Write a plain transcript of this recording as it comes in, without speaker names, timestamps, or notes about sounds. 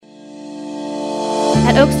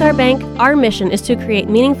At Oakstar Bank, our mission is to create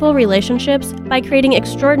meaningful relationships by creating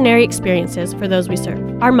extraordinary experiences for those we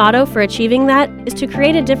serve. Our motto for achieving that is to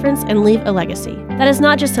create a difference and leave a legacy. That is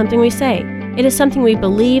not just something we say. It is something we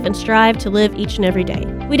believe and strive to live each and every day.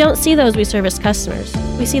 We don't see those we serve as customers.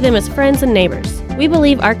 We see them as friends and neighbors. We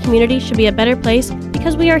believe our community should be a better place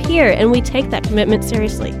because we are here and we take that commitment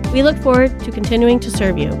seriously. We look forward to continuing to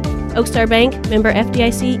serve you. Oakstar Bank, member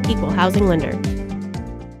FDIC, equal housing lender.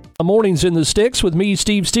 Mornings in the Sticks with me,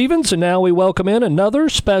 Steve Stevens, and now we welcome in another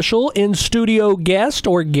special in-studio guest,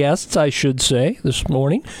 or guests, I should say, this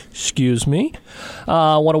morning. Excuse me.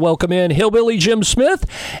 I want to welcome in Hillbilly Jim Smith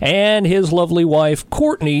and his lovely wife,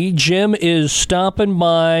 Courtney. Jim is stopping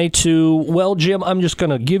by to, well, Jim, I'm just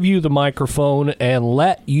going to give you the microphone and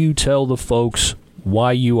let you tell the folks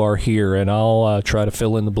why you are here, and I'll try to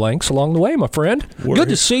fill in the blanks along the way, my friend. Good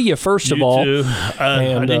to see you, first of all. You too.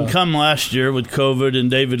 I didn't come last year with COVID,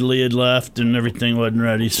 and David Lee had left, and everything wasn't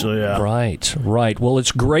ready, so yeah. Right. Well,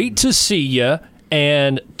 it's great to see you,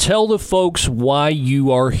 and tell the folks why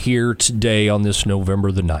you are here today on this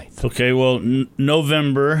November the 9th. Okay, well,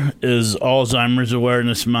 November is Alzheimer's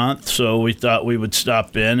Awareness Month, so we thought we would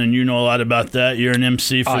stop in, and you know a lot about that. You're an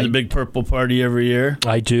MC for the Big Purple Party every year.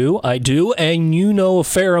 I do, and you know a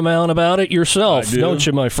fair amount about it yourself, don't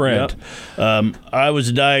you, my friend? Yep. I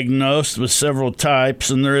was diagnosed with several types,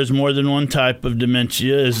 and there is more than one type of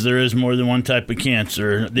dementia, as there is more than one type of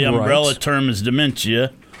cancer. The umbrella term is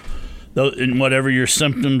dementia. And whatever your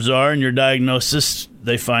symptoms are and your diagnosis,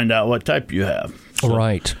 they find out what type you have. So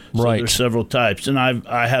there's several types, and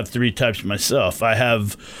I have three types myself. I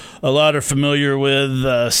have a lot are familiar with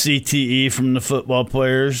CTE from the football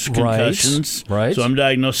players, concussions. Right. So I'm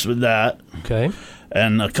diagnosed with that. Okay.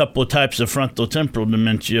 And a couple of types of frontotemporal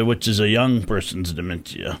dementia, which is a young person's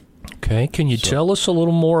dementia. Okay. Can you tell us a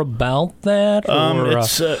little more about that?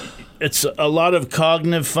 It's a lot of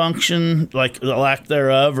cognitive function, like the lack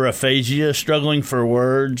thereof, or aphasia, struggling for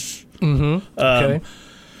words. Mm-hmm. Okay.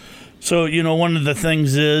 So, one of the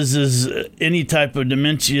things is any type of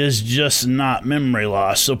dementia is just not memory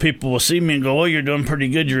loss. So people will see me and go, oh, you're doing pretty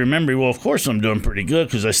good. You remember. Well, of course I'm doing pretty good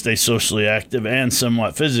because I stay socially active and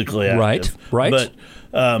somewhat physically active. Right. But,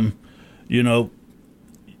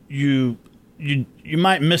 you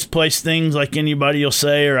might misplace things like anybody will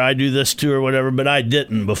say, or I do this too, or whatever, but I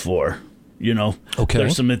didn't before, Okay.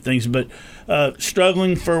 There's some things, but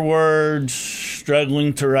struggling for words,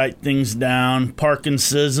 struggling to write things down,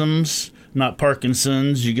 Parkinson's, not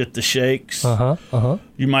Parkinson's, you get the shakes.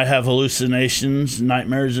 You might have hallucinations,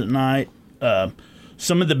 nightmares at night.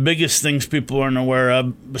 Some of the biggest things people aren't aware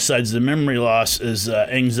of, besides the memory loss, is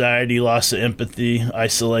anxiety, loss of empathy,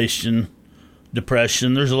 isolation,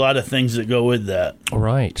 depression. There's a lot of things that go with that.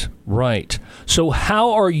 Right. So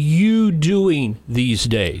how are you doing these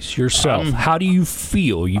days yourself? How do you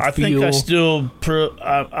feel? I think I still,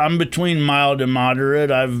 I'm between mild and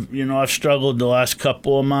moderate. I've struggled the last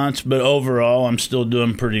couple of months, but overall I'm still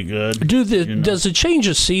doing pretty good. Does the change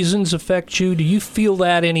of seasons affect you? Do you feel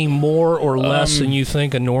that any more or less than you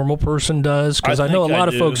think a normal person does? Because I know a lot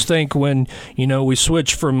of folks think when, we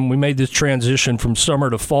made this transition from summer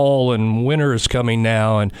to fall and winter is coming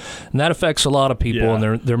now, and that affects a lot of people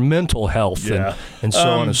and their mental health and so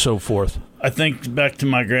on and so forth. I think back to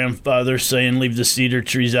my grandfather saying leave the cedar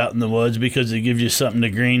trees out in the woods because it gives you something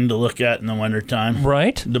to green to look at in the wintertime.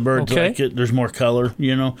 Right. The birds like it. There's more color,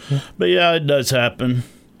 But it does happen.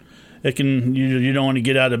 It can, you don't want to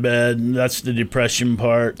get out of bed. That's the depression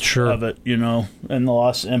part of it, and the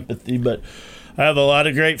loss of empathy. But I have a lot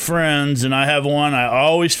of great friends, and I have one I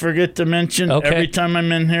always forget to mention every time I'm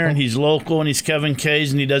in here, and he's local, and he's Kevin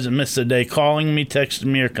Kays, and he doesn't miss a day calling me, texting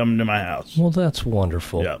me, or coming to my house. Well, that's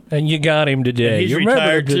wonderful. Yep. And you got him today. And he's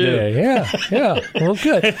retired today. Yeah. Well,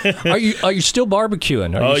 good. Are you still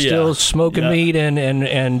barbecuing? Are you still smoking meat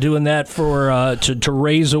and doing that for to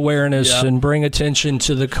raise awareness and bring attention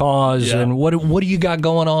to the cause? Yeah. And what do you got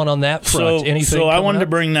going on that front? Anything? So I wanted to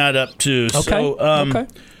bring that up too. Okay. So,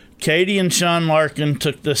 Katie and Sean Larkin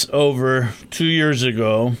took this over 2 years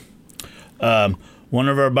ago. One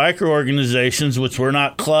of our biker organizations, which we're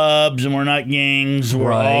not clubs and we're not gangs,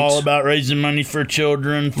 we're all about raising money for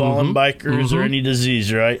children, fallen bikers, or any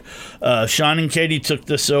disease, right? Sean and Katie took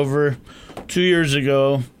this over 2 years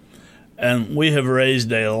ago, and we have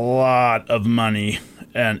raised a lot of money,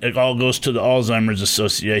 and it all goes to the Alzheimer's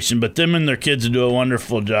Association. But them and their kids do a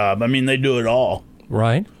wonderful job. I mean, they do it all.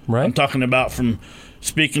 Right. I'm talking about from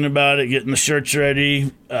speaking about it, getting the shirts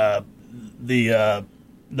ready, the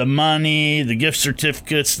money, the gift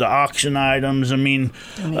certificates, the auction items. I mean,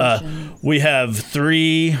 we have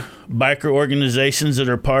 3 biker organizations that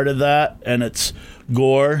are part of that, and it's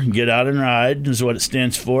GORE, Get Out and Ride, is what it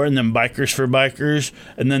stands for, and then Bikers for Bikers,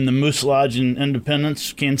 and then the Moose Lodge in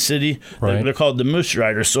Independence, Kansas City. Right. They're called the Moose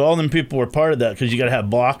Riders. So all them people were part of that because you got to have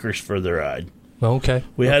blockers for the ride. Okay.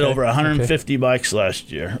 We had over 150 bikes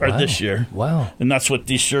last year, or this year. Wow. And that's what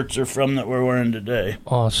these shirts are from that we're wearing today.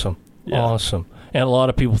 Awesome. Yeah. Awesome. And a lot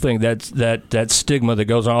of people think that stigma that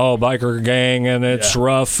goes on, oh, biker gang, and it's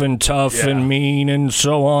rough and tough and mean and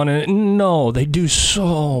so on. And no, they do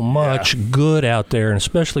so much good out there, and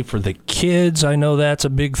especially for the kids. I know that's a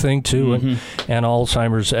big thing, too, and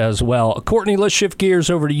Alzheimer's as well. Courtney, let's shift gears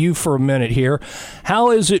over to you for a minute here.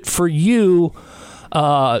 How is it for you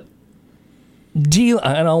I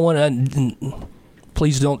don't want to...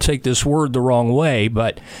 Please don't take this word the wrong way,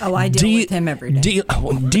 but I deal with him every day.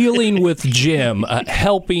 Dealing with Jim,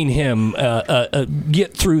 helping him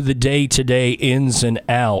get through the day-to-day ins and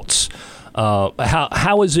outs.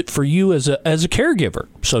 How is it for you as a caregiver,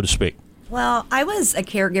 so to speak? Well, I was a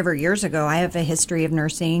caregiver years ago. I have a history of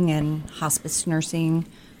nursing and hospice nursing,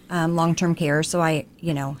 long-term care, so I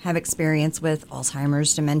have experience with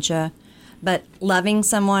Alzheimer's, dementia. But loving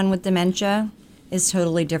someone with dementia is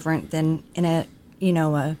totally different than in a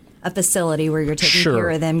facility where you're taking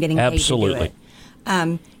care of them, getting paid to do it.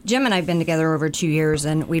 Jim and I have been together over 2 years,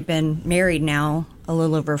 and we've been married now a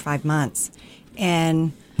little over 5 months.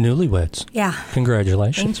 And newlyweds. Yeah.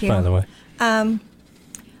 Congratulations, Thank you. by the way.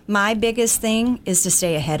 My biggest thing is to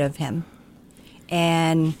stay ahead of him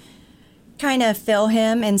and kind of fill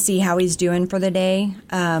him and see how he's doing for the day.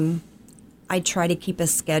 I try to keep a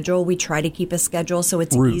schedule. We try to keep a schedule so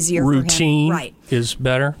it's easier for him. Routine is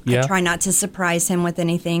better. Yeah. I try not to surprise him with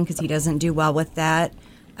anything because he doesn't do well with that.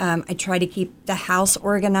 I try to keep the house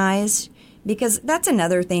organized because that's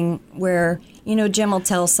another thing where, Jim will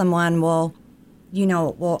tell someone, well,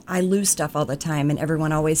 I lose stuff all the time. And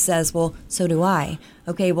everyone always says, well, so do I.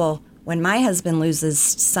 Okay, well, when my husband loses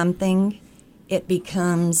something, it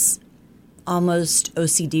becomes almost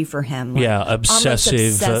OCD for him. Yeah,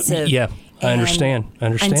 obsessive. I understand.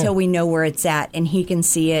 Until we know where it's at and he can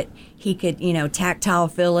see it, he could, tactile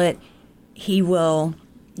feel it, he will,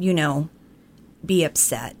 be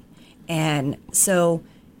upset. And so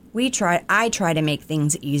I try to make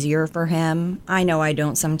things easier for him. I know I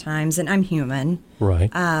don't sometimes, and I'm human. Right.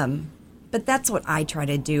 But that's what I try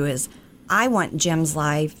to do is I want Jim's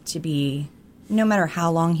life to be, no matter how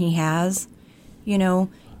long he has,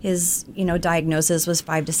 his, diagnosis was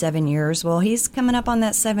 5 to 7 years. Well, he's coming up on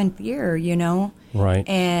that 7th year, Right.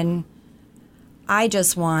 And I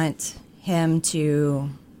just want him to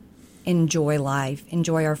enjoy life,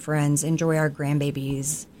 enjoy our friends, enjoy our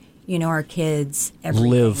grandbabies, our kids, everything.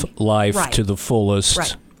 Live life to the fullest.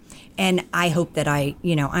 Right. And I hope that I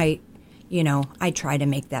try to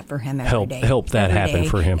make that for him every day. Help that happen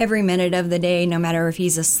for him. Every minute of the day, no matter if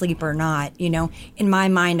he's asleep or not. In my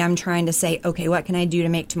mind, I'm trying to say, okay, what can I do to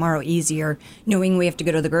make tomorrow easier? Knowing we have to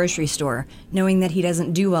go to the grocery store, knowing that he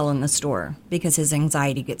doesn't do well in the store because his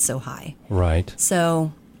anxiety gets so high. Right.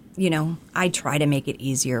 So, I try to make it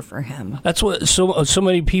easier for him. That's what so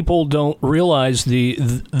many people don't realize.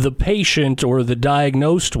 The patient or the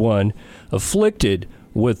diagnosed one afflicted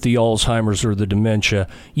with the Alzheimer's or the dementia,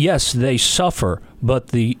 yes, they suffer, but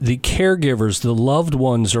the caregivers, the loved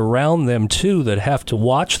ones around them too that have to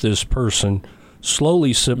watch this person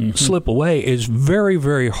slowly slip away is very,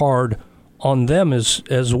 very hard on them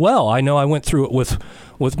as well. I know I went through it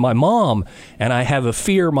with my mom, and I have a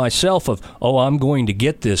fear myself of, I'm going to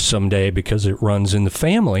get this someday because it runs in the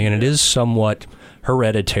family, and it is somewhat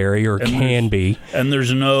hereditary or can be. And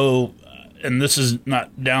there's no... And this is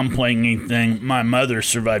not downplaying anything. My mother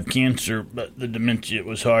survived cancer, but the dementia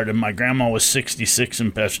was hard. And my grandma was 66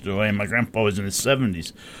 and passed away. My grandpa was in his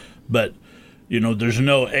 70s. But, there's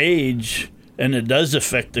no age, and it does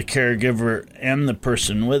affect the caregiver and the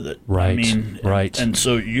person with it. Right, right. And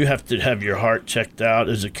so you have to have your heart checked out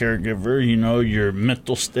as a caregiver, your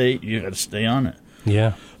mental state. You got to stay on it.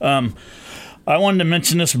 Yeah. I wanted to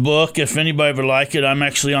mention this book. If anybody would like it, I'm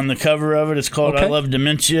actually on the cover of it. It's called I Love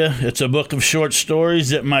Dementia. It's a book of short stories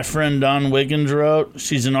that my friend Dawn Wiggins wrote.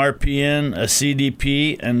 She's an RPN, a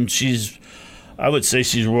CDP, and I would say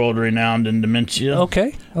she's world-renowned in dementia.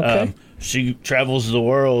 Okay. She travels the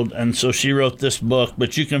world, and so she wrote this book.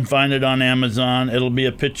 But you can find it on Amazon. It'll be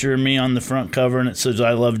a picture of me on the front cover, and it says,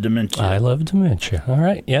 I love dementia. I love dementia. All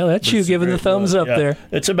right. Yeah, that's you giving the thumbs up there.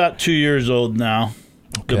 It's about 2 years old now,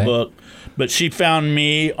 the book. But she found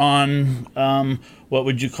me on, what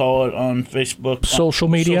would you call it, on Facebook? Social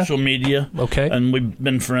media? Social media. Okay. And we've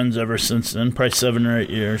been friends ever since then, probably 7 or 8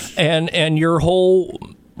 years. And your whole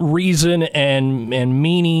reason and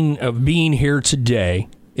meaning of being here today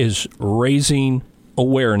is raising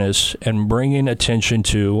awareness and bringing attention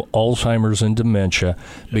to Alzheimer's and dementia,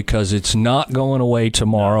 because it's not going away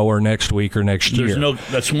tomorrow or next week or next year.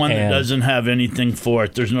 That's one that doesn't have anything for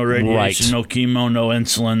it. There's no radiation, no chemo, no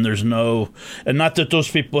insulin. There's no, and not that those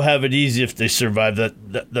people have it easy if they survive.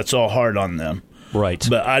 That's all hard on them. Right.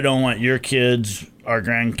 But I don't want your kids, our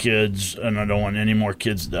grandkids, and I don't want any more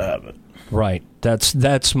kids to have it. Right.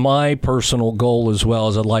 That's my personal goal as well,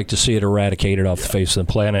 as I'd like to see it eradicated off the face of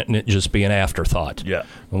the planet and it just be an afterthought. Yeah.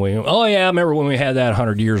 I remember when we had that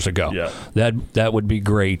 100 years ago. Yeah. That would be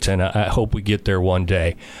great, and I hope we get there one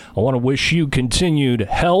day. I want to wish you continued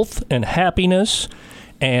health and happiness,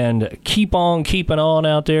 and keep on keeping on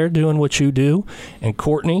out there doing what you do. And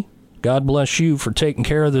Courtney, God bless you for taking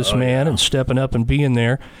care of this man and stepping up and being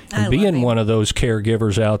there and being one of those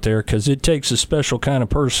caregivers out there, because it takes a special kind of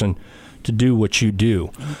person to do what you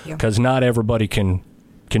do, because not everybody can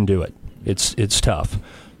do it. It's tough.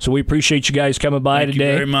 So we appreciate you guys coming by today. Thank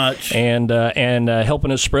you very much. And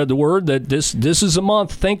helping us spread the word that this is a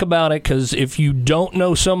month. Think about it, because if you don't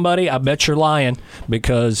know somebody, I bet you're lying,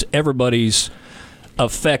 because everybody's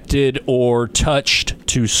affected or touched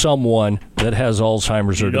to someone that has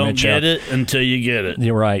Alzheimer's or dementia. You don't get it until you get it.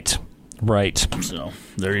 You're right. Right. So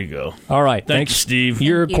there you go. All right. Thanks, Steve.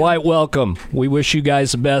 You're quite welcome. We wish you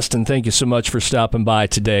guys the best, and thank you so much for stopping by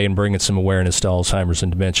today and bringing some awareness to Alzheimer's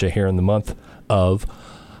and dementia here in the month of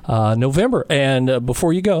November. And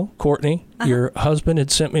before you go, Courtney, your husband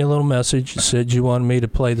had sent me a little message. Said you wanted me to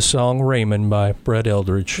play the song "Raymond" by Brett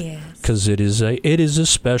Eldridge. Yes. Because it is a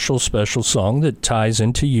special song that ties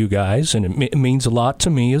into you guys, and it means a lot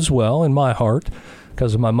to me as well in my heart,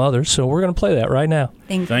 because of my mother. So we're going to play that right now.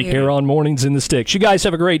 Thank you. Here on Mornings in the Sticks. You guys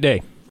have a great day.